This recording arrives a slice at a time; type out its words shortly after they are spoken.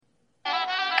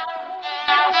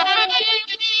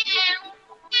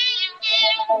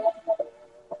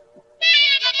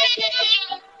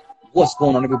What's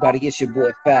going on, everybody? It's your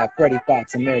boy Fab Freddie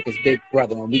Fox, America's Big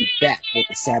Brother, and we back with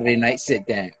the Saturday Night Sit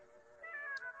Down.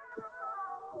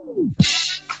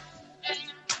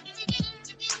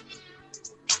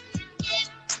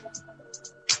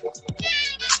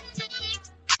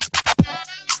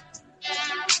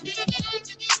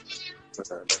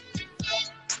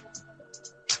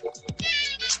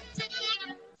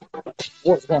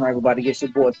 What's going on, everybody? It's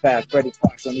your boy Fab Freddie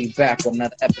Fox, and we back with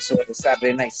another episode of the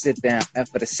Saturday Night Sit Down. And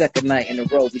for the second night in a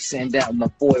row, we sitting down with my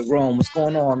boy Rome. What's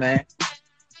going on, man?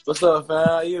 What's up, fam?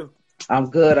 How are you?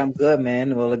 I'm good,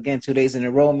 man. Well, again, 2 days in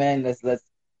a row, man.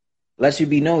 Let you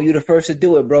be known. You're the first to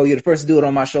do it, bro. You're the first to do it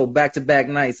on my show back-to-back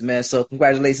nights, man. So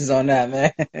congratulations on that,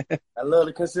 man. I love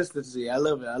the consistency. I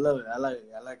love it. I like it.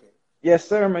 Yes,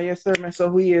 sir, man. So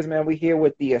who he is, man? We here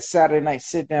with the Saturday Night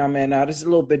Sit Down, man. Now, this is a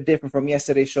little bit different from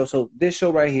yesterday's show. So this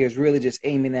show right here is really just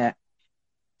aiming at,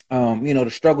 the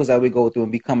struggles that we go through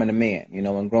in becoming a man,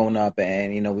 and growing up.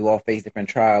 And, we all face different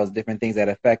trials, different things that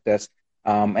affect us.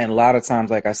 And a lot of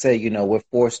times, like I said, we're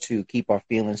forced to keep our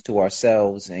feelings to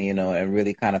ourselves and, and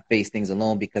really kind of face things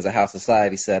alone because of how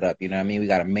society's set up. You know what I mean? We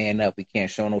got to man up. We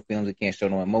can't show no feelings. We can't show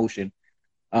no emotion.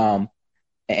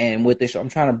 And with this, I'm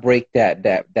trying to break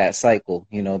that cycle,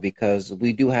 because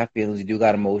we do have feelings, we do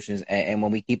got emotions, and when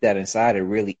we keep that inside, it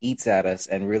really eats at us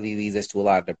and really leads us to a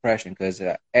lot of depression. Because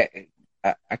I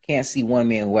can't see one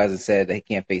man who hasn't said that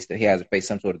he hasn't faced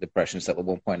some sort of depression at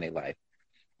one point in their life,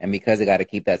 and because they got to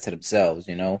keep that to themselves,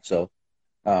 So,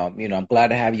 I'm glad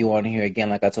to have you on here again,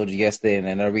 like I told you yesterday, and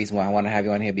another reason why I want to have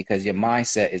you on here because your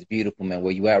mindset is beautiful, man.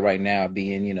 Where you at right now,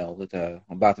 being,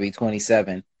 about to be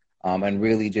 27. And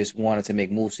really just wanted to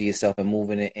make moves to yourself and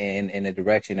moving in a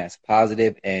direction that's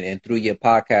positive. And through your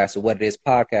podcast, or what it is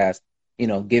podcast,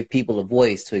 give people a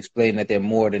voice to explain that they're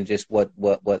more than just what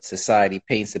society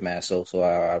paints them as. So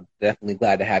I'm definitely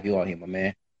glad to have you on here, my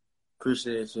man.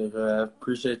 Appreciate you, man.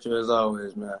 Appreciate you as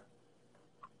always, man.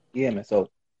 Yeah, man.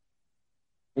 So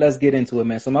let's get into it,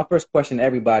 man. So my first question to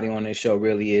everybody on this show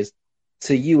really is,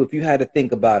 to you, if you had to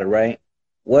think about it, right?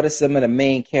 What are some of the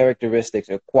main characteristics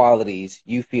or qualities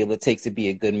you feel it takes to be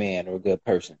a good man or a good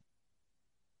person?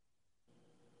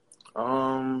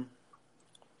 I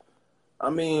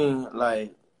mean,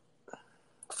 like,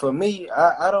 for me,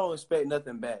 I don't expect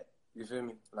nothing back. You feel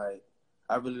me? Like,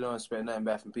 I really don't expect nothing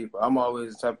back from people. I'm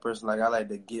always the type of person, like, I like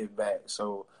to give back.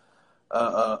 So,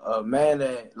 a man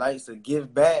that likes to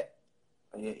give back,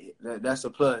 that's a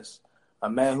plus. A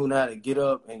man who know how to get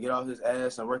up and get off his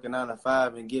ass and work a 9 to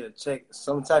 5 and get a check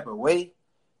some type of way,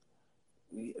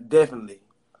 definitely.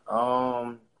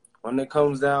 When it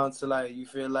comes down to, like, you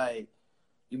feel like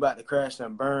you about to crash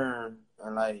and burn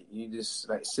and, like, you just,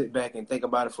 like, sit back and think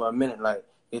about it for a minute, like,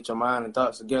 get your mind and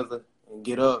thoughts together and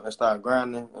get up and start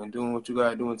grinding and doing what you got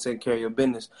to do and taking care of your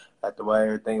business. After a while,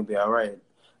 everything will be all right.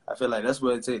 I feel like that's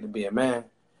what it takes to be a man.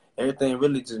 Everything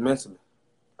really just mentally.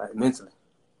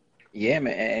 Yeah,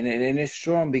 man, and it's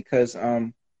strong because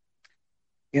it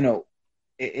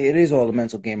is all a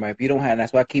mental game, right? If you don't have,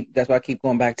 that's why I keep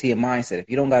going back to your mindset. If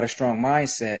you don't got a strong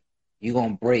mindset, you're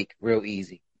gonna break real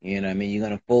easy. You know what I mean? You're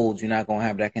gonna fold. You're not gonna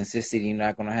have that consistency. You're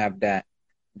not gonna have that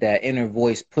inner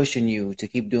voice pushing you to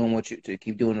keep doing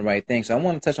the right thing. So I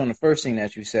want to touch on the first thing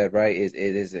that you said, right?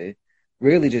 Is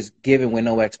really just giving with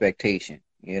no expectation.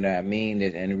 You know what I mean?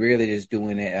 And really just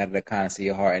doing it out of the kindness of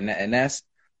your heart, and that's.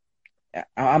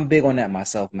 I'm big on that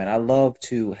myself, man. I love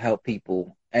to help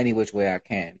people any which way I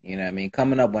can. You know what I mean?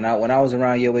 Coming up when I was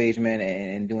around your age, man,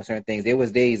 and doing certain things, there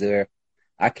was days where,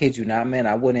 I kid you not, man,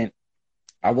 I wouldn't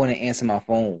answer my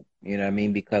phone. You know what I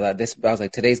mean? Because I was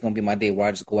like, today's gonna be my day where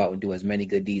I just go out and do as many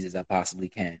good deeds as I possibly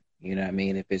can. You know what I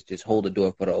mean? If it's just hold the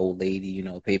door for the old lady,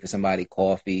 pay for somebody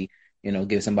coffee,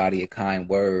 give somebody a kind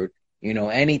word,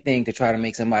 anything to try to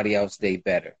make somebody else's day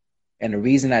better. And the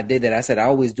reason I did that, I said I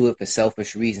always do it for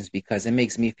selfish reasons because it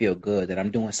makes me feel good that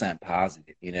I'm doing something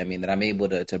positive. You know what I mean? That I'm able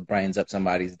to brighten up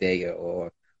somebody's day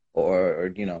or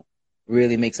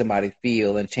really make somebody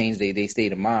feel and change their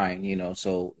state of mind.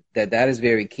 So that is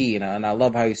very key. And I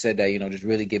love how you said that. Just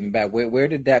really giving back. Where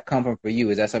did that come from for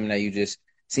you? Is that something that you just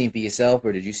seen for yourself,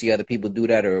 or did you see other people do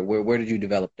that, or where did you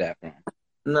develop that from?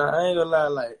 Nah, I ain't gonna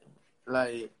lie.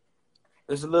 Like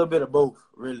it's a little bit of both,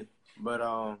 really. But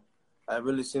I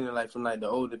really seen it like from like the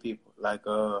older people, like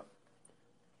my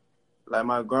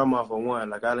grandma for one.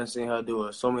 Like I done seen her do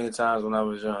it so many times when I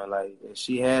was young. Like if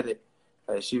she had it,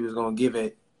 like she was gonna give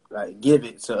it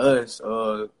to us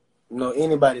or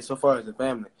anybody so far as the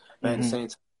family. But at the same time,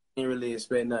 she didn't really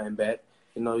expect nothing back.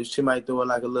 She might throw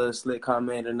like a little slick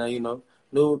comment and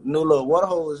new little water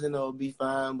holes, be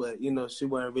fine. But she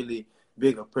wasn't really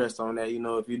big or pressed on that.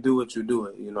 If you do it, you do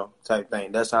it. Type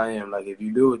thing. That's how I am. Like if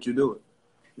you do it, you do it.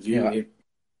 If You you know, if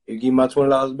you give my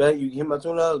 $20 back, you give my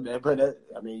 $20 back.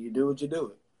 But you do what you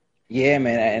do. yeah,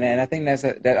 man, and I think that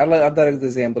I thought it was the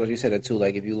example that you said it too.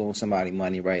 Like if you loan somebody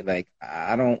money, right? Like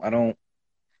I'm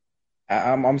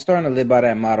starting to live by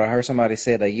that motto. I heard somebody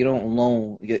say like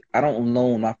I don't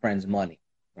loan my friends money,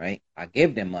 right? I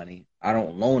give them money. I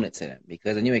don't loan it to them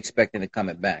because then you're expecting to come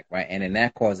it back, right? And then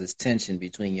that causes tension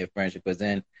between your friendship because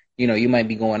then, you might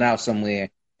be going out somewhere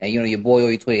and, your boy owe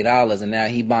you $20 and now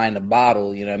he buying the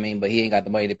bottle, you know what I mean? But he ain't got the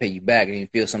money to pay you back and you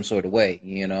feel some sort of way,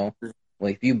 you know?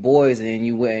 Well, if you boys like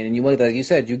you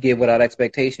said, you give without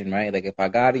expectation, right? Like if I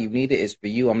got it, you need it, it's for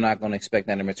you. I'm not going to expect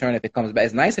that in return. If it comes back,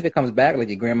 it's nice if it comes back, like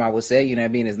your grandma would say. You know what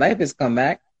I mean? It's nice if it's come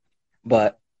back,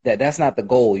 but that's not the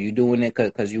goal. You're doing it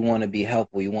because you want to be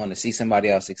helpful. You want to see somebody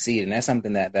else succeed, and that's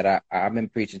something that I've been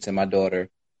preaching to my daughter.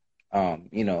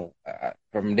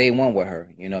 From day one with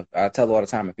her. I tell her all the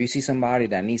time, if you see somebody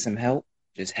that needs some help,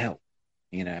 just help.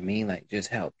 You know what I mean? Like, just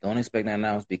help. Don't expect nothing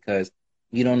else because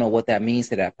you don't know what that means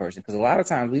to that person. Because a lot of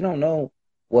times we don't know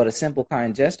what a simple,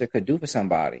 kind gesture could do for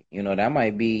somebody. That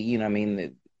might be, what I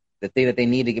mean, the thing that they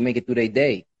need to make it through their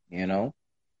day.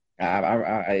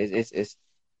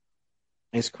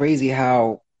 It's crazy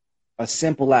how a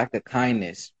simple act of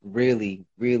kindness really,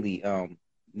 really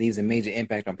leaves a major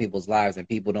impact on people's lives, and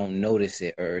people don't notice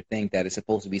it or think that it's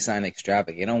supposed to be something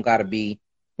extravagant. It don't got to be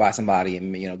buy somebody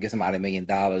and get somebody $1 million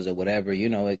or whatever.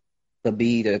 It could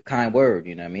be the kind word.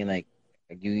 You know what I mean? Like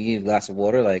you need a glass of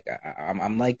water. Like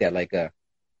I'm like that. Like I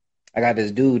got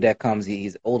this dude that comes.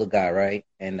 He's an older guy, right?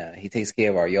 And he takes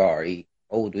care of our yard. He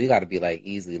old. He got to be like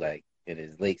easily like in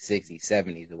his late 60s,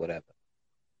 70s or whatever.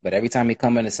 But every time he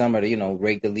come in the summer to,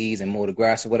 rake the leaves and mow the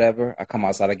grass or whatever, I come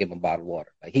outside, I give him a bottle of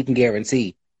water. Like he can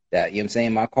guarantee that, what I'm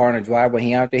saying, my car in the driveway,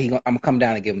 he out there, I'm gonna come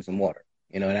down and give him some water.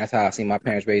 And that's how I see my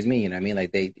parents raise me, you know what I mean? Like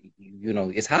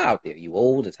it's hot out there. You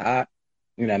old, it's hot.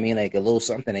 You know what I mean? Like a little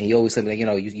something. And he always said, like,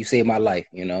 you saved my life,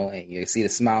 and you see the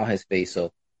smile on his face.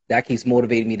 So that keeps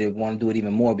motivating me to want to do it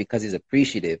even more because he's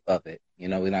appreciative of it.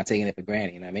 We're not taking it for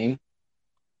granted, you know what I mean?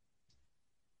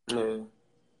 Yeah.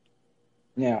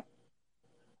 Yeah.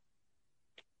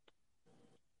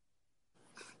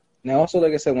 Now, also,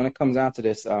 like I said, when it comes down to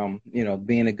this,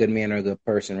 being a good man or a good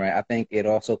person, right? I think it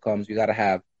also comes, you got to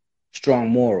have strong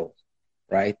morals,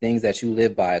 right? Things that you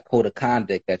live by, a code of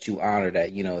conduct that you honor, that,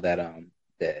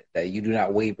 that you do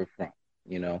not waver from.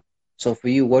 So for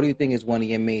you, what do you think is one of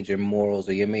your major morals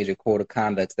or your major code of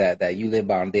conducts that you live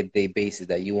by on a day-to-day basis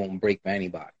that you won't break for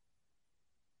anybody?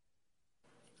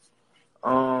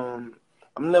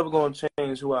 I'm never gonna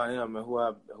change who I am and who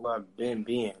I've been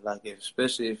being. Like,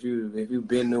 especially if you've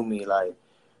been knew me, like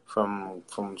from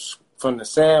the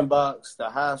sandbox to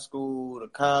high school to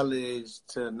college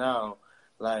to now.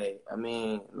 Like,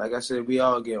 like I said, we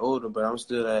all get older, but I'm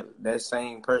still that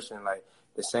same person. Like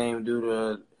the same dude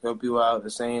to help you out, the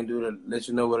same dude to let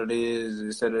you know what it is,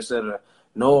 et cetera, et cetera.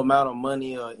 No amount of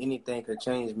money or anything could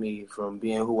change me from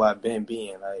being who I've been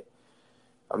being. Like,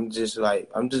 I'm just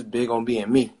big on being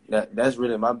me. That's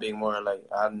really my big moral. Like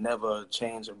I never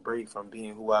change or break from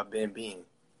being who I've been being.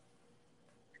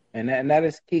 And that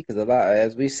is key because a lot,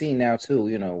 as we see now too,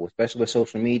 especially with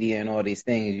social media and all these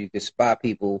things, you can spot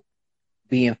people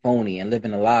being phony and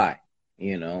living a lie,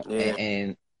 Yeah,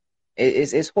 and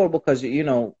it's horrible because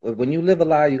when you live a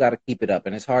lie, you got to keep it up,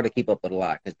 and it's hard to keep up with a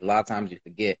lie because a lot of times you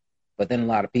forget. But then a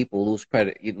lot of people lose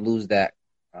credit, you lose that,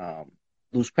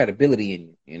 lose credibility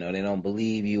in you. They don't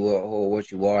believe you or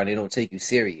what you are, and they don't take you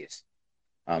serious.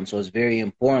 So it's very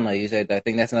important, like you said. I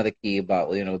think that's another key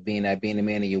about being a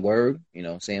man of your word.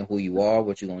 Saying who you are,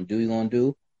 what you're gonna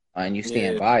do, and you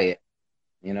stand yeah, by it.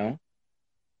 You know.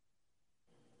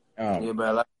 Um, yeah.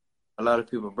 But a lot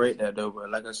of people break that though. But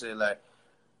like I said, like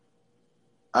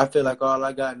I feel like all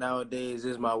I got nowadays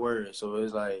is my word. So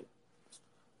it's like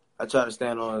I try to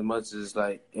stand on as much as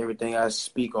like everything I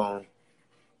speak on.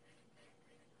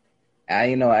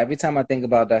 every time I think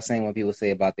about that saying when people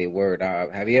say about their word,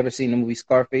 have you ever seen the movie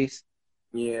Scarface?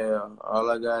 Yeah, all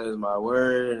I got is my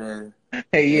word, and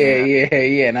Hey, and yeah, yeah,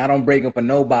 yeah. And I don't break them for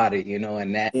nobody,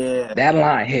 and that yeah, that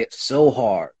line hit so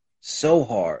hard, so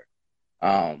hard.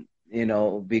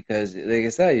 Because like I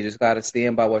said, you just gotta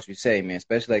stand by what you say, man.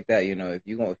 Especially like that, if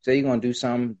you gonna say you're gonna do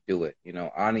something, do it.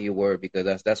 Honor your word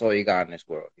because that's all you got in this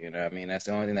world. You know what I mean? That's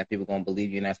the only thing that people gonna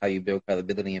believe you, and that's how you build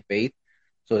credibility and faith.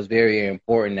 So it's very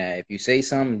important that if you say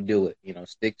something, do it.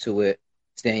 Stick to it,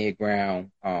 stand your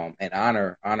ground, and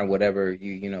honor whatever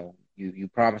you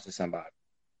promise to somebody.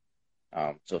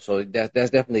 So that's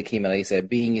definitely key, man. Like you said,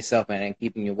 being yourself and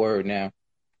keeping your word. Now,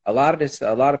 a lot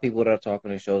of people that are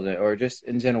talking to shows, or just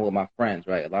in general with my friends,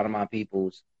 right? A lot of my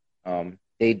people's,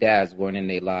 they dads weren't in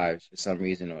their lives for some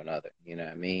reason or another. You know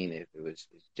what I mean? If it was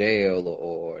jail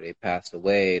or they passed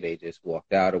away, they just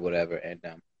walked out or whatever, and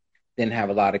didn't have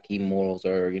a lot of key morals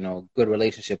or good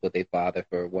relationship with their father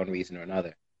for one reason or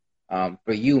another.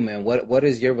 For you, man, what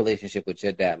is your relationship with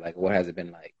your dad like? What has it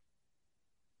been like?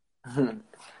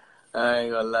 I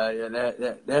ain't gonna lie,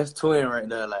 yeah, that's twin right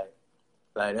there.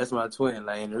 Like that's my twin.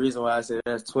 Like, and the reason why I say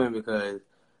that's twin because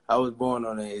I was born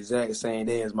on the exact same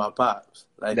day as my pops.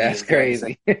 Like the That's exact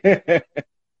same. crazy.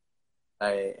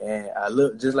 Like, and I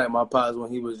look just like my pops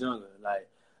when he was younger. Like,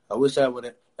 I wish I would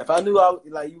have. If I knew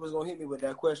like you was gonna hit me with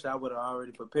that question, I would have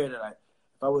already prepared it. Like,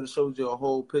 if I would have showed you a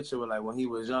whole picture with like when he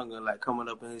was younger, like coming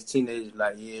up in his teenage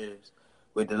like years,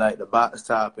 with the box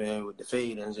top and with the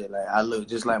fade and shit. Like, I look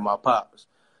just like my pops.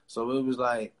 So it was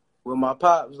like with my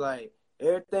pops, like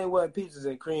everything wasn't peaches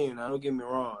and cream. Now don't get me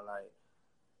wrong, like,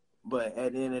 but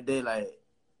at the end of the day, like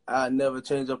I never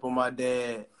change up on my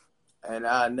dad. And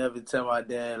I never tell my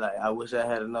dad, like, I wish I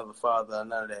had another father or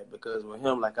none of that. Because with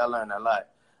him, like, I learned a lot.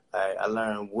 Like, I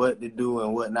learned what to do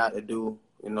and what not to do,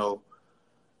 you know.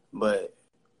 But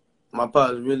my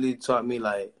pops really taught me,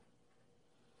 like,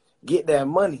 get that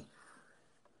money.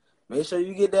 Make sure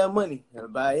you get that money.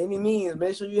 And by any means,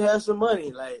 make sure you have some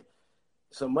money. Like,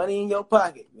 some money in your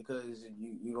pocket. Because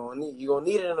you gonna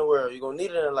need it in the world. You're going to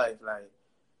need it in life. Like,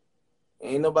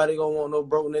 ain't nobody going to want no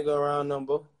broke nigga around them,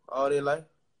 bro, all their life.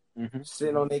 Hmm.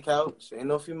 Sitting on their couch. Ain't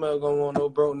no female gonna want no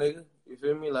broke nigga. You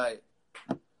feel me? Like,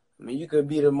 I mean, you could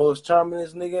be the most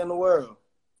charmingest nigga in the world.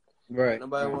 Ain't Right.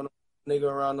 nobody want a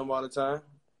nigga around them all the time.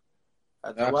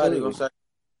 After a while, they gonna Absolutely. start,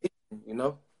 you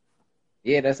know?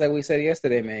 Yeah, that's like we said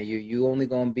yesterday, man. You only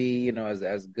gonna be,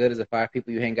 as good as the five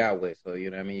people you hang out with. So, you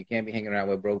know what I mean? You can't be hanging around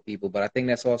with broke people. But I think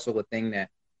that's also a thing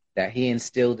that he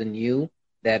instilled in you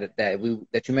that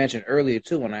you mentioned earlier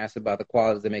too when I asked about the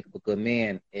qualities that make up a good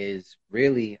man is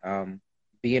really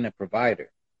being a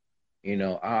provider.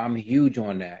 I'm huge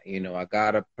on that. I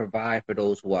gotta provide for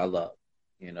those who I love,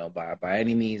 by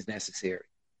any means necessary.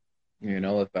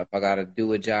 If I got to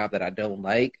do a job that I don't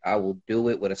like, I will do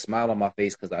it with a smile on my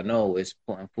face because I know it's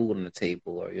putting food on the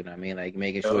table, or you know what I mean, like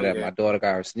making sure Oh that yeah. my daughter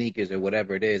got her sneakers or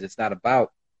whatever it is. It's not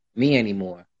about me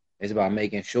anymore. It's about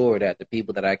making sure that the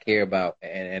people that I care about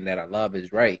and that I love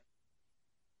is right.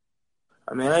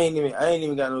 I mean, I ain't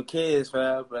even got no kids,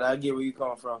 fam. But I get where you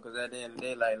come from, cause at the end of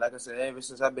the day, like I said, ever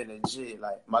since I've been in jail,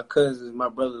 like my cousins, my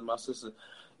brothers, my sisters,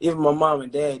 even my mom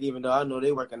and dad, even though I know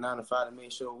they working 9 to 5 to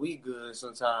make sure we good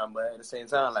sometimes, but at the same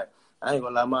time, like I ain't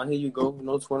gonna lie, mom, here you go,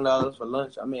 $20 for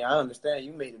lunch. I mean, I understand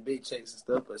you made the big checks and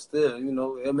stuff, but still,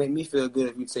 it make me feel good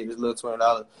if you take this little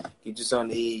 $20, get you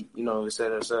something to eat, et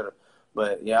cetera, et cetera.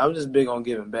 But yeah, I'm just big on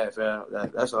giving back, fam.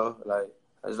 That's all. Like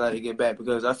I just like to get back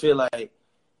because I feel like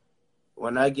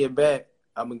when I get back,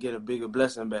 I'm gonna get a bigger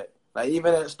blessing back. Like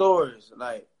even at stores,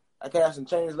 like I can have some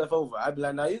change left over. I'd be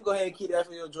like, "Now you go ahead and keep that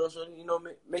for your drawer, so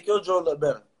make your drawer look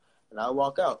better." And I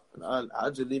walk out, and I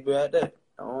just leave it at that.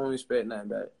 I don't expect nothing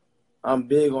back. I'm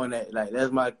big on that. Like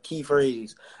that's my key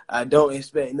phrase. I don't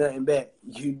expect nothing back.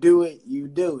 You do it, you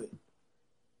do it.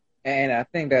 And I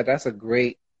think that that's a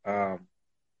great, I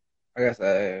guess,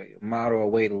 a model or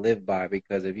way to live by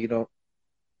because if you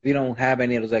don't have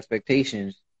any of those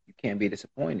expectations, you can't be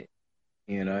disappointed.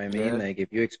 You know what I mean? Yeah. Like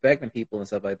if you're expecting people and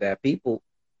stuff like that, people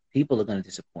are going to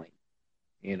disappoint.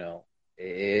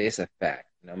 It's a fact.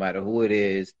 No matter who it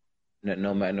is,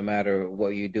 no matter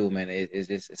what you do, man,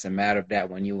 it's a matter of that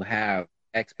when you have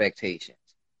expectations,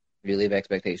 you leave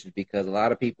expectations because a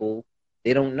lot of people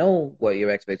they don't know what your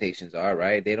expectations are,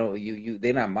 right? They don't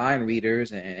they're not mind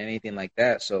readers and anything like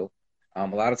that. So a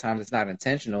lot of times it's not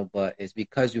intentional, but it's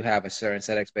because you have a certain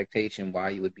set expectation why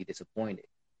you would be disappointed.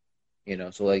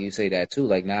 So like you say that too,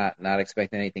 like not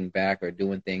expecting anything back or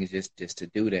doing things just to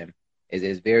do them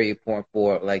is very important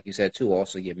for, like you said too,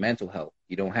 also your mental health.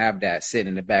 You don't have that sitting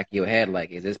in the back of your head like,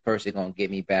 is this person gonna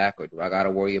get me back, or do I gotta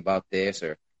worry about this,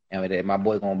 or my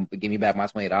boy gonna give me back my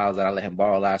 $20 that I let him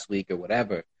borrow last week or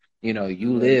whatever. You Yeah.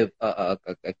 live a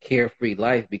carefree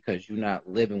life because you're not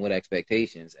living with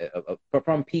expectations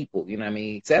from people. You know what I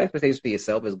mean? Set expectations for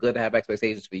yourself. It's good to have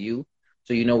expectations for you,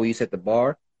 so you know where you set the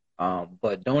bar,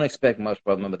 but don't expect much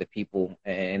from other people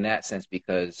in that sense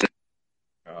because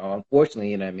unfortunately,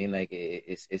 you know what I mean. Like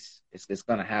it's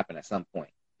gonna happen at some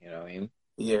point. You know what I mean?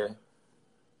 Yeah.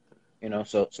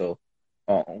 So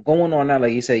going on now,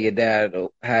 like you said, your dad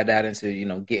had that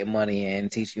into getting money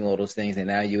and teaching you all those things, and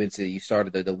now you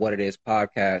started the What It Is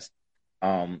podcast.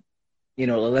 Um,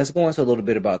 let's go into a little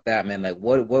bit about that, man. Like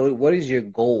what is your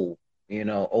goal? You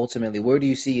know, ultimately, where do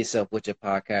you see yourself with your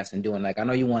podcast and doing? Like, I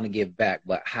know you want to give back,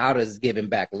 but how does giving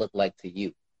back look like to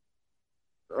you?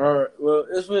 All right. Well,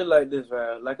 it's really like this,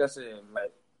 man. Like I said,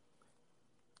 like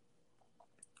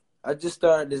I just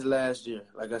started this last year.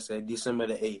 Like I said, December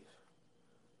the 8th.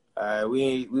 All right,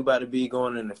 we about to be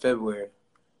going into February.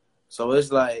 So it's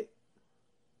like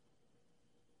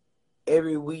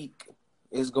every week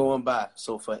is going by.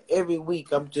 So for every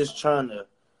week, I'm just trying to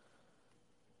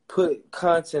put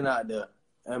content out there.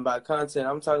 And by content,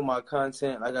 I'm talking about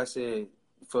content, like I said,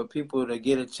 for people to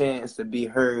get a chance to be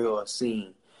heard or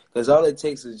seen. Because all it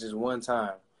takes is just one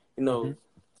time. You Mm-hmm. know,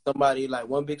 somebody like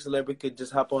one big celebrity could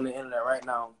just hop on the internet right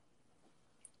now,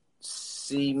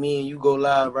 see me and you go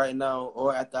live right now,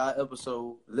 or after our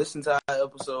episode, listen to our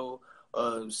episode,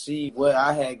 see what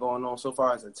I had going on so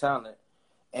far as a talent,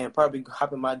 and probably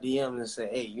hop in my DMs and say,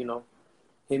 hey,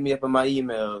 hit me up in my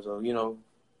emails or,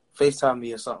 FaceTime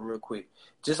me or something real quick.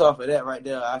 Just off of that right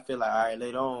there, I feel like, all right,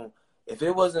 later on, if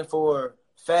it wasn't for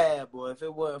Fab or if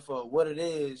it wasn't for what it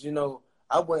is,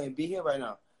 I wouldn't be here right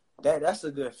now. That's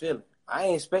a good feeling. I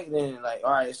ain't expecting, like,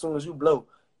 all right, as soon as you blow,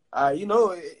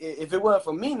 if it wasn't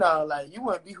for me now, like, you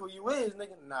wouldn't be who you is,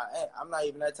 nigga. Nah, I'm not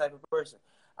even that type of person.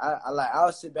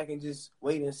 I'll sit back and just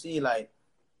wait and see, like,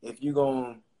 if you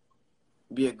gonna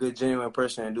be a good, genuine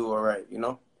person and do all right, At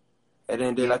the end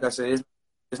of the day, Yeah. like I said,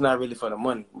 it's not really for the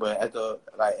money, but at the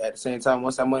same time,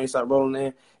 once that money start rolling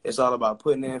in, it's all about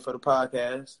putting in for the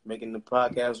podcast, making the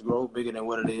podcast grow bigger than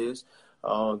what it is,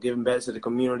 giving back to the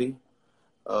community,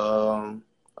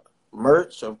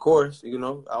 merch, of course. I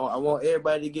want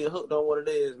everybody to get hooked on what it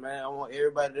is, man. I want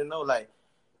everybody to know,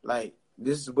 like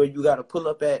this is where you got to pull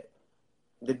up at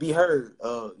to be heard.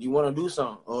 You want to do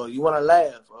something, or you want to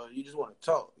laugh, or you just want to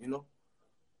talk.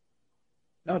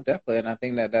 No, definitely, and I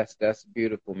think that's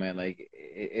beautiful, man. Like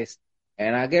it's,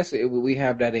 and I guess we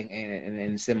have that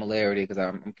in similarity because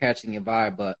I'm catching your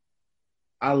vibe, but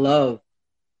I love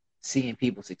seeing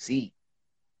people succeed.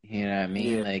 You know what I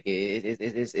mean? Yeah, Like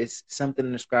it's something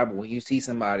indescribable when you see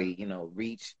somebody,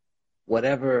 reach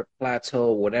whatever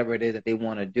plateau, whatever it is that they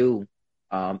want to do.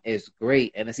 Is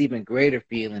great, and it's even greater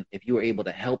feeling if you were able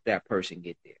to help that person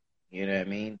get there. You know what I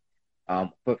mean?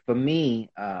 But for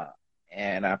me,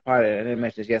 and I didn't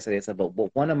mention this yesterday,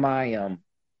 but one of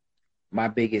my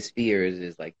biggest fears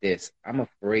is like this: I'm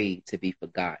afraid to be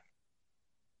forgotten.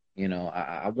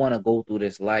 I want to go through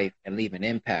this life and leave an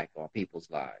impact on people's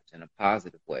lives in a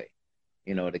positive way,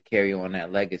 to carry on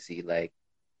that legacy. Like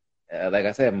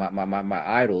I said, my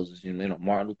idols,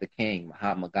 Martin Luther King,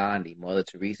 Mahatma Gandhi, Mother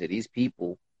Teresa, these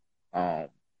people, um,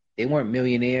 they weren't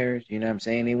millionaires, you know what I'm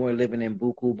saying? They weren't living in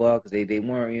buku bucks. They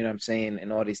weren't, you know what I'm saying,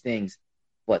 and all these things,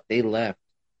 but they left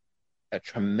a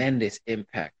tremendous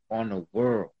impact on the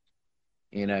world,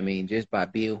 you know what I mean, just by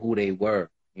being who they were,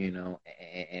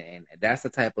 and that's the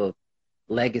type of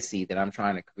legacy that I'm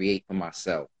trying to create for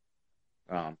myself.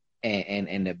 And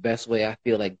the best way I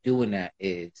feel like doing that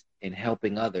is in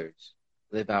helping others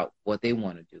live out what they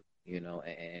want to do,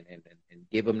 and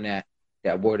give them that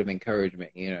word of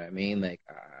encouragement, you know what I mean? Like,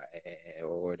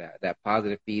 or that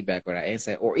positive feedback or that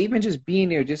insight, or even just being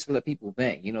there just to let people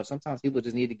vent. Sometimes people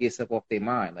just need to get stuff off their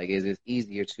mind. Like, it's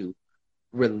easier to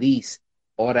release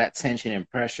all that tension and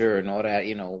pressure and all that,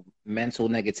 mental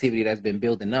negativity that's been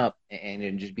building up, and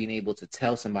then just being able to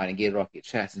tell somebody and get it off your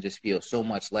chest and just feel so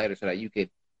much lighter so that you could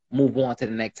move on to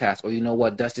the next task, or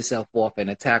dust yourself off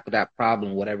and tackle that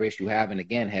problem, whatever issue you're having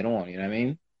again head on. You know what I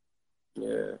mean?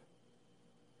 yeah.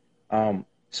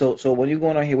 So when you're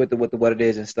going on here with the what it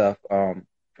is and stuff,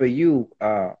 for you,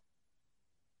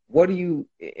 what do you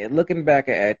looking back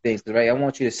at things? 'Cause, right, I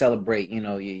want you to celebrate,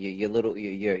 your little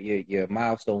your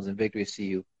milestones and victories to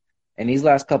you. And these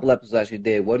last couple episodes you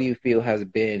did, what do you feel has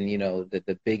been,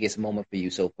 the biggest moment for you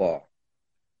so far?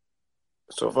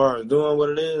 So far as doing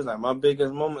what it is, like my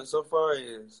biggest moment so far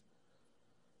is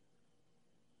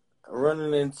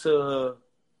running into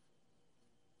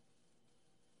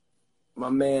my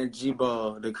man G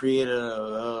Ball, the creator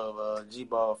of G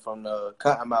Ball from the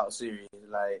Cottonmouth series.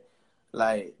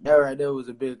 Like that right there was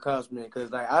a big accomplishment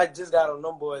because like I just got on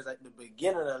them boys like the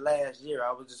beginning of last year.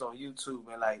 I was just on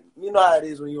YouTube and like you know how it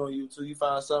is when you're on YouTube, you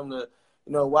find something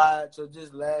to watch or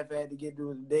just laugh at to get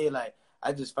through the day. Like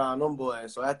I just found them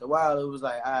boys. So after a while, it was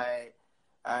like all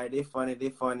right, they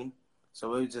funny.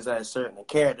 So it was just like a certain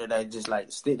character that just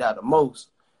like sticked out the most.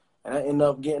 And I ended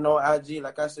up getting on IG,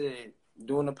 like I said,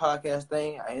 doing the podcast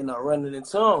thing. I ended up running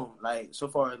into him, like, so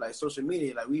far as, like, social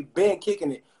media. Like, we've been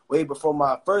kicking it way before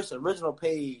my first original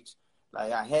page,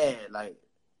 like, I had. Like,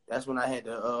 that's when I had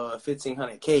the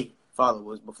 1,500K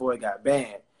followers before it got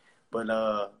banned. But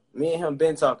me and him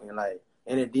been talking, like,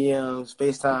 in the DMs,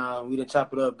 FaceTime. We done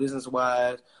chop it up business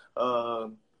wise.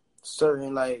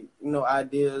 Certain like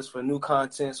ideas for new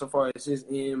content so far as his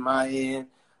end, my end.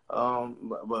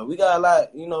 But we got a lot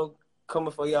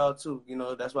coming for y'all too.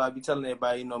 That's why I be telling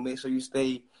everybody make sure you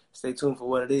stay tuned for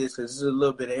what it is, because there's a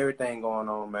little bit of everything going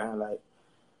on, man. Like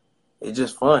it's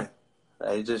just fun.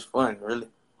 Like, it's just fun, really.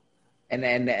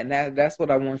 And that's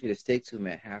what I want you to stick to,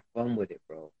 man. Have fun with it,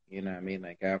 bro. You know what I mean?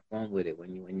 Like have fun with it.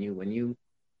 When you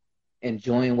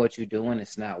enjoying what you're doing,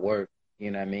 it's not work.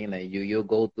 You know what I mean? Like you'll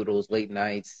go through those late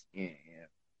nights,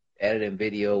 editing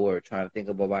video or trying to think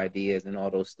about ideas and all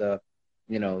those stuff.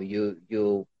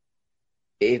 You'll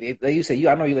if like you say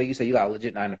I know you like you said you got a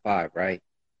legit 9 to 5, right?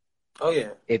 Oh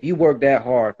yeah. If you work that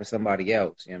hard for somebody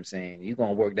else, you know what I'm saying, you're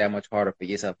gonna work that much harder for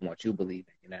yourself and what you believe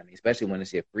in, you know what I mean? Especially when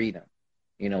it's your freedom,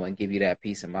 and give you that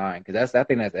peace of mind. Because I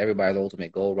think that's everybody's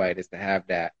ultimate goal, right? Is to have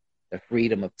the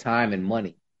freedom of time and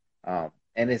money.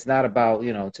 And it's not about,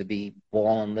 to be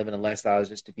balling, living a lifestyle, it's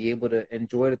just to be able to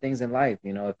enjoy the things in life,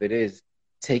 if it is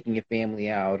taking your family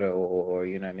out or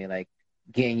you know what I mean, like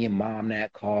getting your mom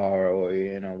that car or,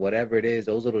 whatever it is,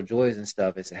 those little joys and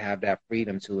stuff, is to have that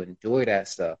freedom to enjoy that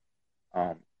stuff.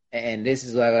 Um, and this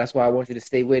is that's why I want you to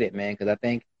stay with it, man, because I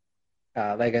think,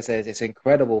 like I said, it's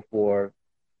incredible for,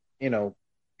 you know,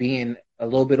 being a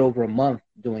little bit over a month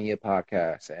doing your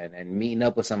podcast and meeting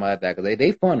up with somebody like that, because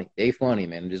they funny,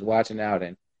 man. Just watching out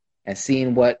and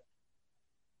seeing what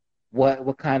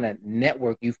kind of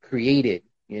network you've created,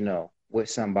 with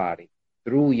somebody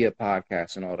through your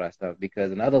podcast and all that stuff.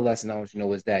 Because another lesson I want you to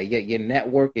know is that your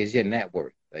network is your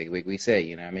network, like we say,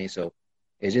 you know what I mean? So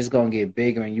it's just gonna get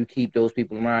bigger, and you keep those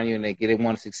people around you, and they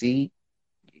want to succeed.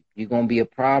 You're gonna be a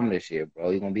problem this year,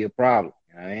 bro. You're gonna be a problem.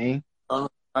 You know what I mean?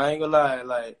 I ain't gonna lie,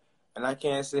 like, and I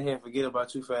can't sit here and forget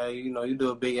about you, fam. You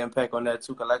do a big impact on that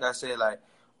too. Cause like I said, like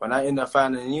when I end up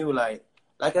finding you, like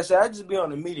I said, I just be on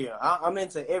the media. I'm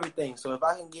into everything. So if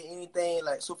I can get anything,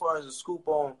 like so far as a scoop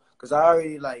on, cause I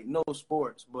already like know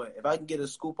sports, but if I can get a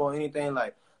scoop on anything,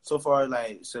 like so far as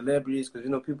like celebrities, cause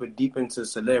people deep into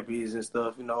celebrities and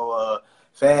stuff.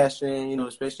 Fashion,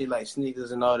 especially like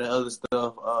sneakers and all that other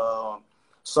stuff.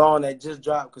 Song that just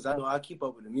dropped, because I know I keep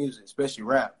up with the music, especially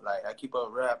rap. Like I keep up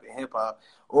with rap and hip hop,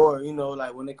 or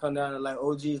like when they come down to like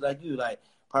OGs like you, like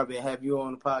probably have you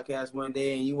on the podcast one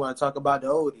day and you want to talk about the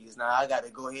oldies. Now I got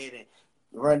to go ahead and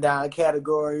run down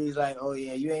categories like, oh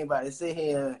yeah, you ain't about to sit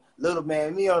here and little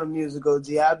man me on the music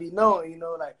OG. I be knowing,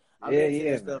 like I'm into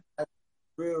this stuff.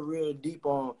 Real deep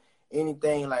on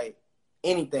anything, like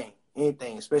anything,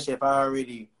 especially if I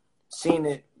already seen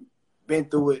it, been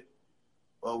through it,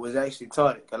 or was actually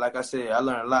taught it. Cause like I said, I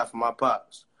learned a lot from my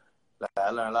pops.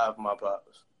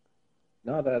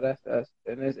 No, that's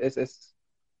and it's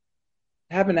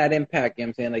having that impact. You know what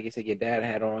I'm saying, like you said, your dad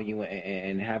had on you,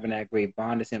 and having that great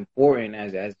bond is important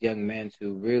as young men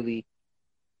to really.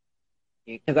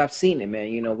 Because I've seen it,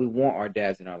 man. We want our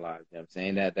dads in our lives. You know what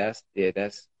I'm saying?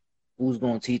 That's who's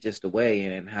going to teach us the way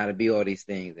and how to be all these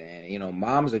things. And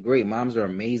moms are great. Moms are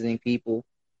amazing people.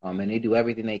 And they do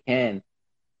everything they can.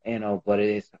 But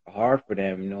it's hard for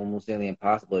them, almost nearly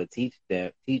impossible to teach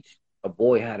a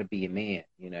boy how to be a man,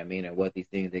 you know what I mean, and what these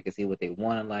things, they can see what they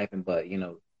want in life, but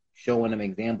showing them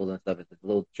examples and stuff, it's a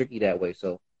little tricky that way.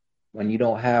 So when you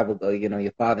don't have,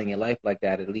 your father in your life like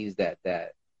that, it leaves that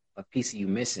a piece of you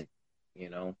missing,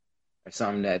 or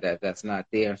something that's not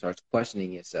there, and starts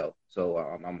questioning yourself. So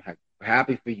I'm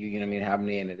happy for you, you know what I mean, having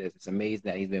it, and it's amazing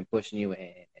that he's been pushing you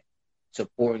and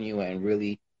supporting you and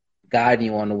really guiding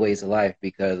you on the ways of life,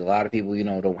 because a lot of people,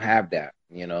 don't have that,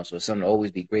 so it's something to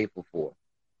always be grateful for.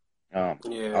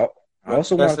 Yeah. I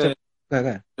also want to.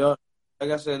 Like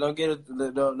I said, don't get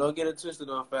it twisted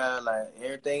on fire. Like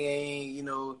everything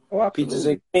ain't, peaches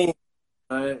and Absolutely.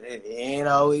 cream. It ain't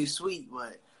always sweet,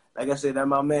 but like I said, that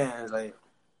my man is like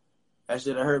that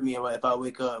should have hurt me if I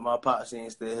wake up and my pops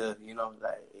ain't still here.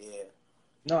 Like yeah.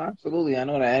 No, absolutely, I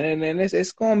know that, and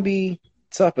it's gonna be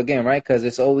tough again, right? Because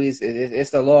it's always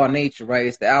it's the law of nature, right?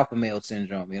 It's the alpha male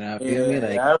syndrome, feel me?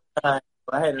 Like, Yeah.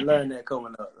 I had to learn that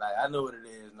coming up. Like I know what it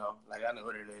is now. Like I know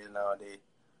what it is nowadays.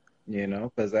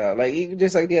 Because like even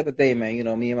just like the other day, man,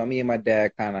 me and my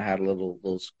dad kind of had a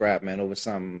little scrap, man, over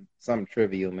some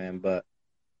trivial, man. But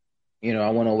I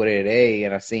went over there today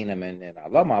and I seen him, and I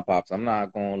love my pops. I'm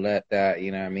not gonna let that,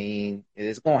 you know what I mean?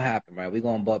 It's gonna happen, right? We're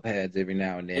gonna bump heads every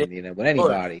now and then, with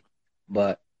anybody.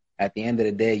 But at the end of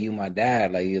the day, you my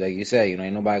dad, like you said,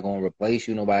 ain't nobody gonna replace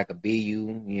you, nobody could be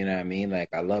you, you know what I mean? Like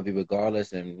I love you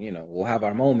regardless, and we'll have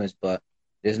our moments, but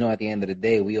there's no at the end of the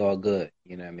day, we all good,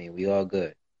 you know what I mean? We all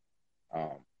good.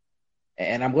 Um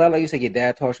And I'm glad, like you said, your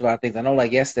dad taught you a lot of things. I know,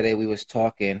 like yesterday we was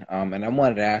talking, and I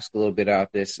wanted to ask a little bit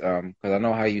about this, because I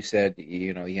know how you said,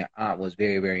 you know, your aunt was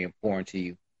very, very important to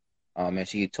you, and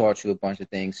she taught you a bunch of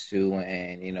things too,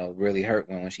 and you know, really hurt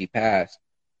when she passed.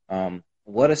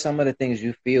 What are some of the things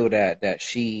you feel that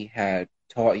she had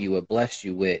taught you or blessed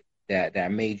you with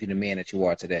that made you the man that you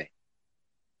are today?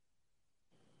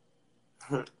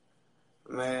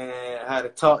 Man, how to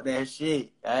talk that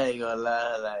shit. I ain't gonna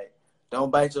lie. Like,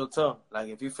 don't bite your tongue. Like,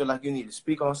 if you feel like you need to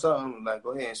speak on something, like,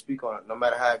 go ahead and speak on it, no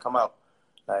matter how it come out.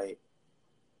 Like,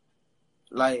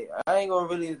 I ain't gonna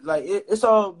really like it's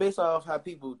all based off how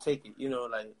people take it. You know,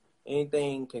 like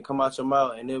anything can come out your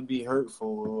mouth and it'll be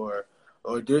hurtful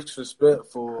or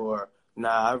disrespectful or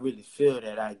nah. I really feel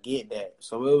that. I get that.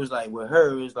 So it was like with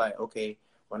her, it was like okay.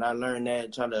 When I learned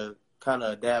that, trying to kind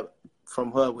of adapt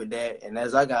from her with that, and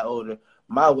as I got older,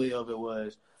 my way of it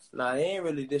was nah. It ain't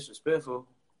really disrespectful,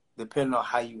 depending on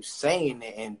how you saying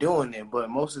it and doing it. But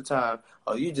most of the time,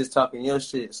 oh, you just talking your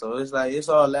shit. So it's like it's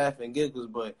all laughing giggles,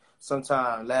 but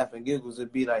sometimes laughing giggles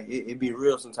it be like it be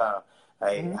real sometimes.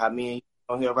 Like Hmm. I mean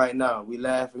on here right now, we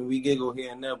laugh and we giggle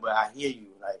here and there, but I hear you.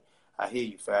 Like I hear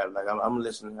you, Fab. Like I'm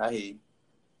listening. I hear you.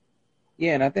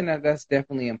 Yeah, and I think that's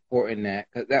definitely important that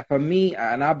because that for me,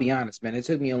 and I'll be honest, man, it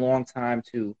took me a long time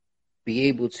to be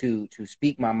able to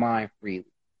speak my mind freely,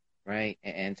 right,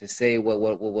 and to say what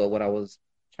I was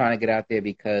trying to get out there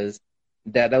because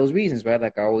that those reasons, right?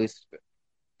 Like I always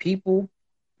people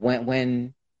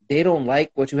when they don't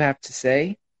like what you have to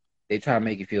say, they try to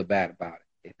make you feel bad about it.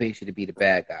 They think you to be the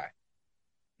bad guy.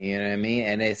 You know what I mean?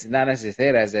 And it's not necessarily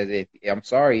said as if I'm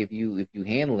sorry if you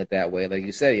handle it that way, like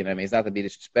you said. You know what I mean? It's not to be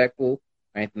disrespectful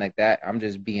or anything like that. I'm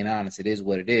just being honest. It is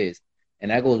what it is,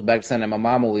 and that goes back to something that my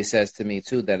mom always says to me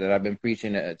too. That I've been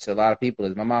preaching to a lot of people.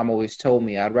 Is my mom always told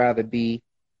me I'd rather be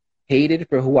hated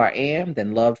for who I am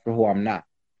than loved for who I'm not.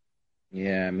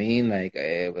 Yeah, I mean, like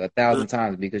 1,000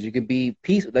 times because you could be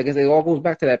peace. Like I said, it all goes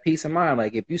back to that peace of mind.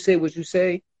 Like if you say what you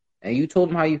say and you told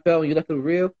them how you felt and you left it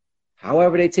real,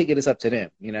 however they take it, it's up to them.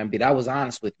 You know what I mean? I was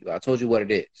honest with you. I told you what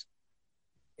it is.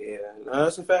 Yeah, no,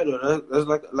 that's a fact though.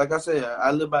 That's like I said,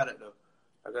 I live by that though.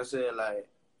 Like I said, like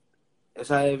it's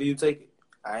however you take it.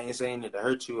 I ain't saying it to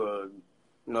hurt you or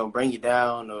bring you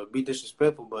down or be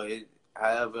disrespectful, but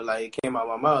however like it came out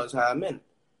my mouth is how I meant it.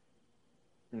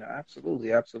 No,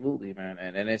 absolutely, absolutely, man.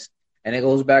 And it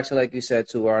goes back to like you said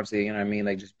too, honestly. You know what I mean?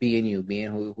 Like just being you, being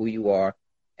who you are,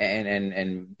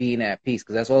 and being at peace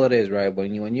because that's all it is, right?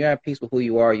 When you're at peace with who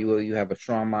you are, you have a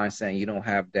strong mindset. And you don't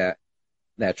have that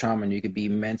trauma, and you could be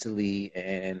mentally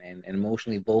and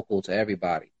emotionally vocal to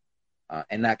everybody,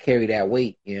 and not carry that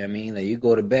weight. You know what I mean? Like you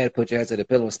go to bed, put your head to the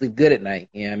pillow, and sleep good at night.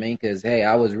 You know what I mean? Because hey,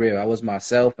 I was real, I was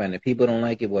myself, and if people don't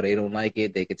like it, well, they don't like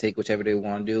it. They could take whichever they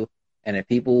want to do, and if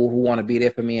people who want to be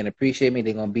there for me and appreciate me,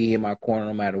 they're gonna be in my corner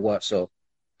no matter what. So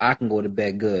I can go to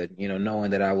bed good,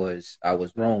 knowing that I was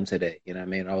Rome today. You know what I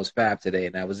mean? I was Fab today,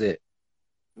 and that was it.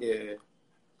 Yeah.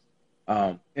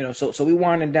 So we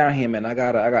winding down here, man. I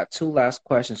got two last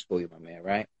questions for you, my man.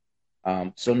 Right?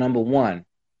 So number one,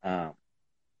 um,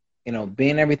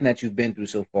 being everything that you've been through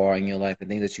so far in your life and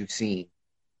things that you've seen,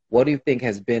 what do you think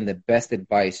has been the best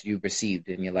advice you've received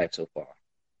in your life so far?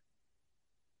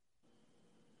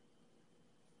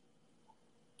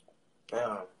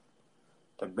 Damn.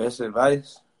 The best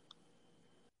advice: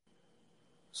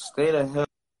 stay the hell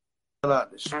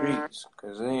out the streets,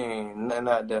 cause there ain't nothing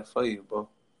out there for you, bro.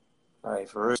 Like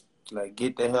for real, like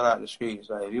get the hell out the streets.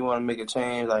 Like if you want to make a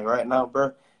change, like right now,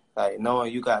 bro, like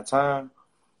knowing you got time,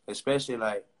 especially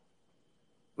like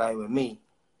with me.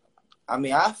 I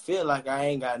mean, I feel like I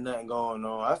ain't got nothing going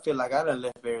on. I feel like I done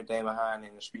left everything behind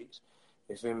in the streets.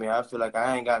 You feel me? I feel like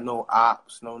I ain't got no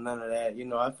ops, no none of that.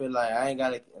 I feel like I ain't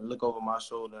got to look over my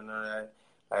shoulder, none of that.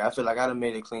 Like, I feel like I done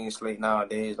made a clean slate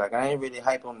nowadays. Like, I ain't really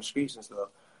hype on the streets and stuff.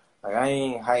 Like, I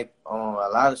ain't hype on a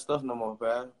lot of stuff no more,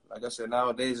 bro. Like I said,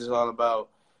 nowadays it's all about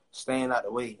staying out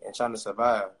the way and trying to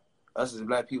survive. Us as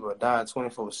black people are dying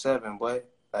 24/7, boy.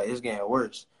 Like, it's getting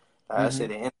worse. Like I Mm-hmm. said,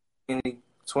 the end of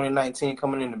 2019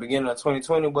 coming in the beginning of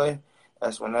 2020, boy,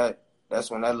 that's when that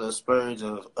little spurge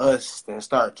of us then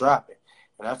start dropping.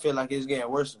 And I feel like it's getting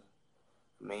worse.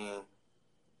 I mean,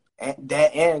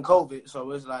 and COVID, so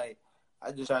it's like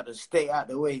I just try to stay out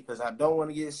the way because I don't want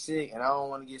to get sick and I don't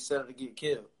want to get set up to get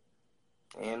killed.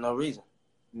 Ain't no reason.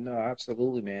 No,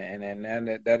 absolutely, man. And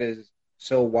that is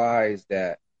so wise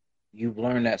that you've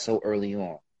learned that so early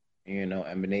on,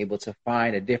 and been able to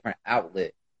find a different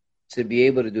outlet to be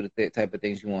able to do the type of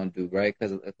things you want to do, right?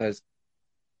 Because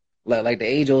like the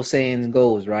age old saying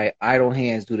goes, right? Idle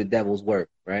hands do the devil's work,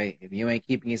 right? If you ain't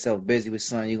keeping yourself busy with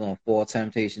something, you're gonna fall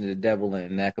temptation to the devil,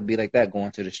 and that could be like that,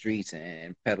 going to the streets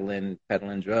and peddling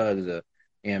drugs, or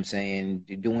you know what I'm saying,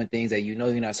 you're doing things that you know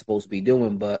you're not supposed to be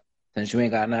doing, but since you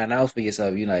ain't got nothing else for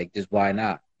yourself, you're like, just why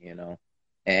not, you know?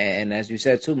 And as you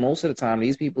said too, most of the time,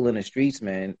 these people in the streets,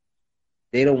 man,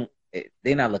 they don't,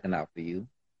 they're not looking out for you.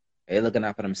 They're looking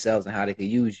out for themselves and how they could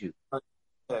use you.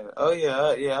 Yeah. Oh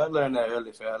yeah, yeah. I learned that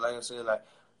early, fam. Like I said, like,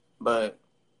 but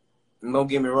don't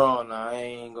get me wrong. Now I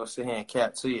ain't gonna sit here and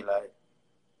cap to you. Like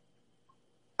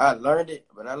I learned it,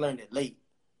 but I learned it late.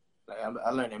 Like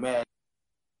I learned it mad.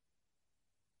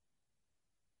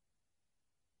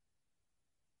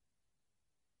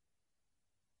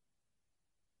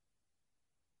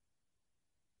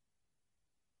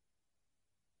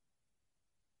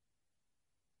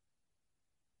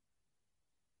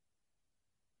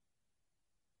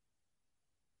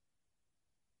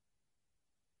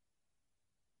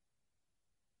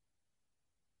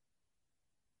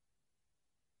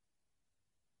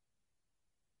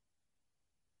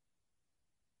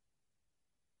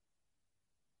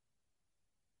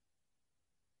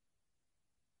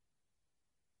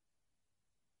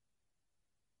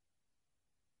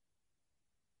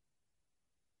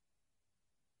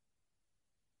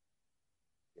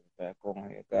 Back on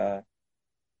here, guy.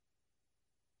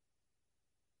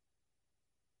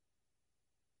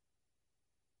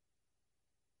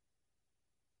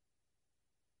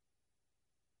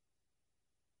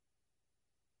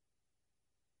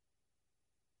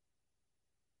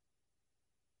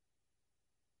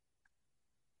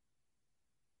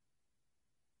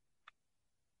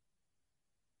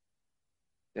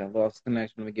 Yeah, lost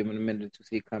connection. Let me give him a minute to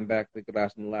see come back. We could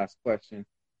ask him the last question.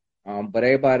 But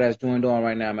everybody that's joined on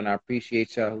right now, man, I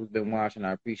appreciate y'all who's been watching.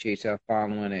 I appreciate y'all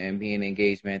following and being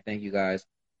engaged, man. Thank you guys,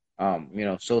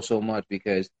 so much,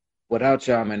 because without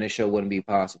y'all, man, this show wouldn't be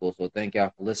possible. So thank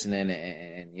y'all for listening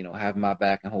and having my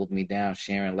back and holding me down,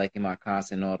 sharing, liking my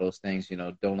content, and all those things.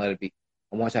 Don't let it be.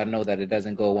 I want y'all to know that it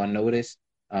doesn't go unnoticed,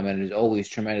 and it is always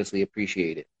tremendously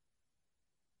appreciated.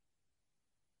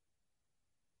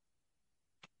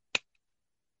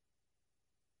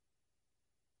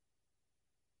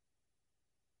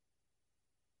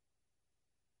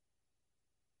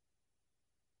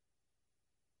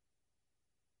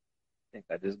 I think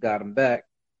I just got him back.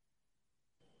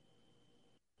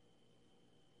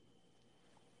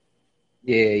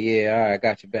 Yeah, yeah. All right,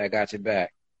 got you back. Got you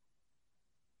back.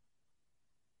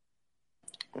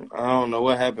 I don't know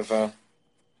what happened, fam.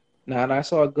 Nah,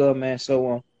 that's all good, man.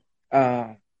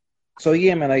 Uh, so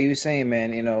yeah, man, like you were saying,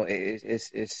 man,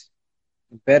 it's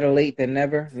better late than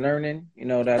never. Learning,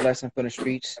 that lesson from the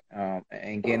streets,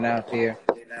 and getting out there.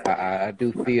 I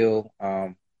do feel,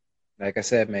 like I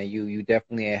said, man, you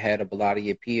definitely ahead of a lot of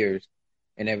your peers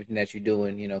and everything that you're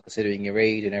doing. Considering your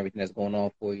age and everything that's going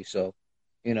on for you. So,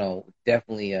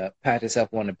 definitely pat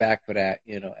yourself on the back for that.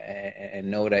 And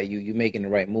know that you making the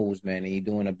right moves, man, and you're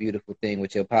doing a beautiful thing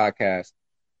with your podcast.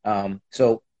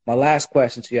 So my last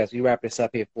question to you as we wrap this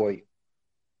up here for you,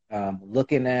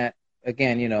 looking at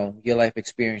again, your life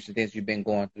experience, the things you've been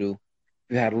going through.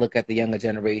 If you had to look at the younger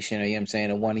generation, or you know what I'm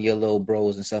saying, and one of your little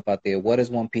bros and stuff out there, what is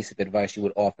one piece of advice you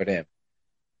would offer them?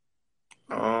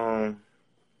 Um,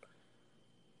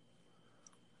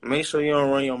 Make sure you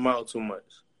don't run your mouth too much,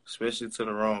 especially to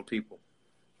the wrong people.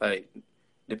 Like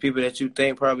the people that you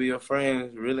think probably your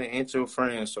friends really ain't your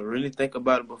friends. So really think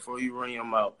about it before you run your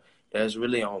mouth. That's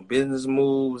really on business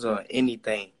moves or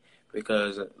anything,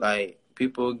 because like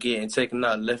people getting taken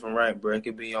out left and right, bro. It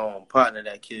could be on partner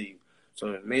that kill you.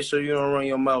 So make sure you don't run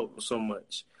your mouth so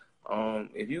much.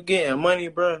 If you getting money,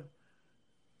 bro,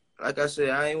 like I said,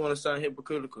 I ain't want to sound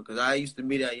hypocritical because I used to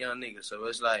be that young nigga. So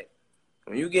it's like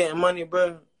when you getting money,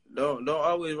 bro, don't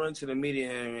always run to the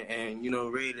media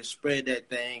and ready to spread that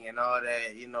thing and all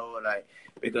that, like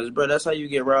because bro, that's how you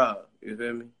get robbed. You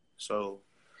feel me? So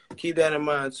keep that in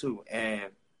mind too. And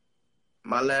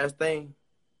my last thing,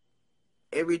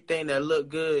 everything that look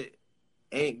good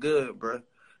ain't good, bro.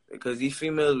 Because these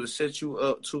females will set you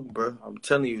up too, bro. I'm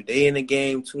telling you, they in the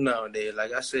game too nowadays.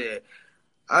 Like I said,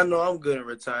 I know I'm good at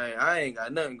retiring. I ain't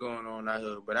got nothing going on out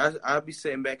here, but I be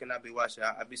sitting back and I be watching.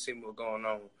 I be seeing what's going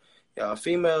on. Y'all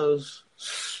females,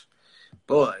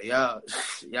 boy, y'all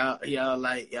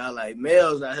like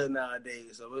males out here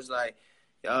nowadays. So it's like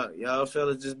y'all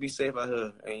fellas just be safe out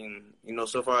here. And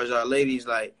so far as y'all ladies,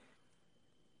 like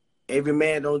every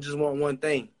man don't just want one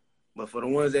thing, but for the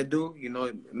ones that do,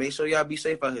 make sure y'all be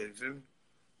safe out here. You feel me?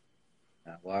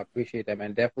 Well, I appreciate that,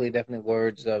 man. Definitely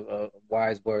words of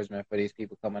wise words, man, for these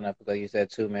people coming up. Like you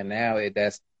said too, man. Now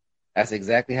that's That's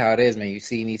exactly how it is, man. You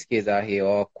see these kids out here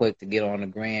all quick to get on the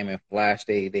gram and flash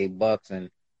they bucks, and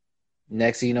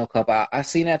next thing you know, couple I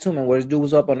seen that too, man. Where this dude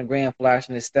was up on the gram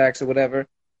flashing his stacks or whatever,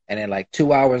 and then like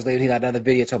 2 hours later, he got another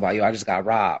video talking about, yo, I just got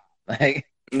robbed. Like,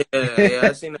 Yeah, yeah,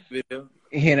 I seen that video.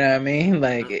 you know what I mean?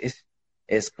 Like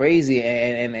it's crazy,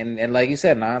 and like you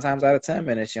said, 9 times out of 10,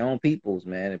 man, it's your own peoples,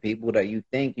 man, the people that you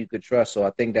think you could trust. So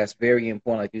I think that's very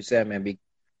important, like you said, man.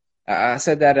 I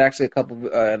said that actually a couple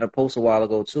in a post a while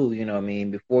ago too. You know what I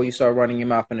mean? Before you start running your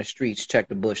mouth in the streets, check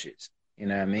the bushes. You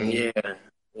know what I mean? Yeah,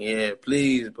 yeah,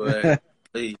 please, but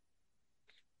please.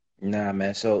 Nah,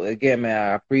 man. So again, man,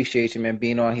 I appreciate you, man,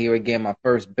 being on here again. My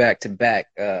first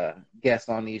back-to-back guest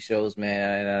on these shows,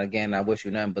 man. And again, I wish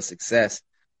you nothing but success.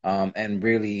 And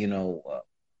really,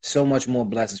 so much more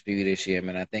blessings for you this year,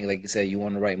 man. I think, like you said, you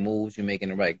on the right moves, you're making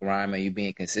the right grind, man. You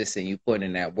being consistent, you putting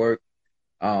in that work.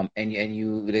 And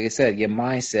you, like I said, your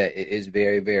mindset is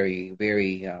very, very,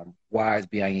 very wise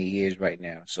behind your years right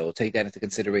now. So take that into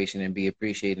consideration and be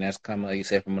appreciated. And that's coming, like you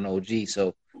said, from an OG.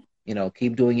 So,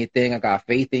 keep doing your thing. I got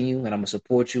faith in you, and I'm gonna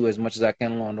support you as much as I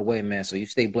can along the way, man. So you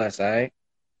stay blessed, all right?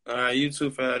 All right, you too,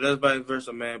 fam. That's vice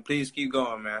versa, man. Please keep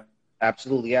going, man.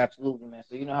 Absolutely, absolutely, man.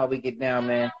 So you know how we get down,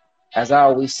 man. As I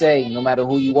always say, no matter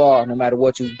who you are, no matter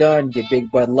what you've done, your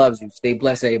big brother loves you. Stay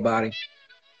blessed, everybody.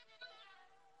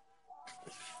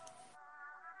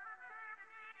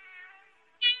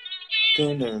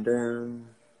 Dun, dun, dun.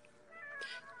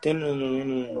 Dun, dun, dun,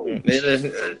 dun. That's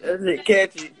it,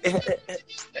 catchy.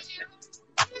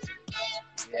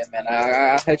 Yeah, man.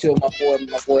 I hit you with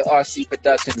my boy RC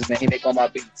Productions, man. He make all my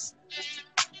beats.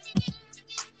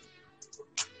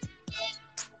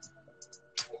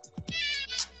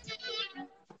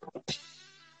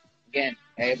 Again,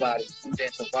 everybody, tune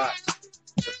in to watch,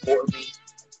 support me,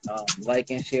 like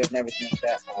and share and everything like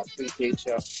that. I appreciate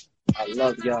y'all. I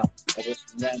love y'all. I wish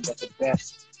you nothing but the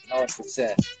best and all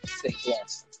success. Stay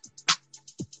blessed.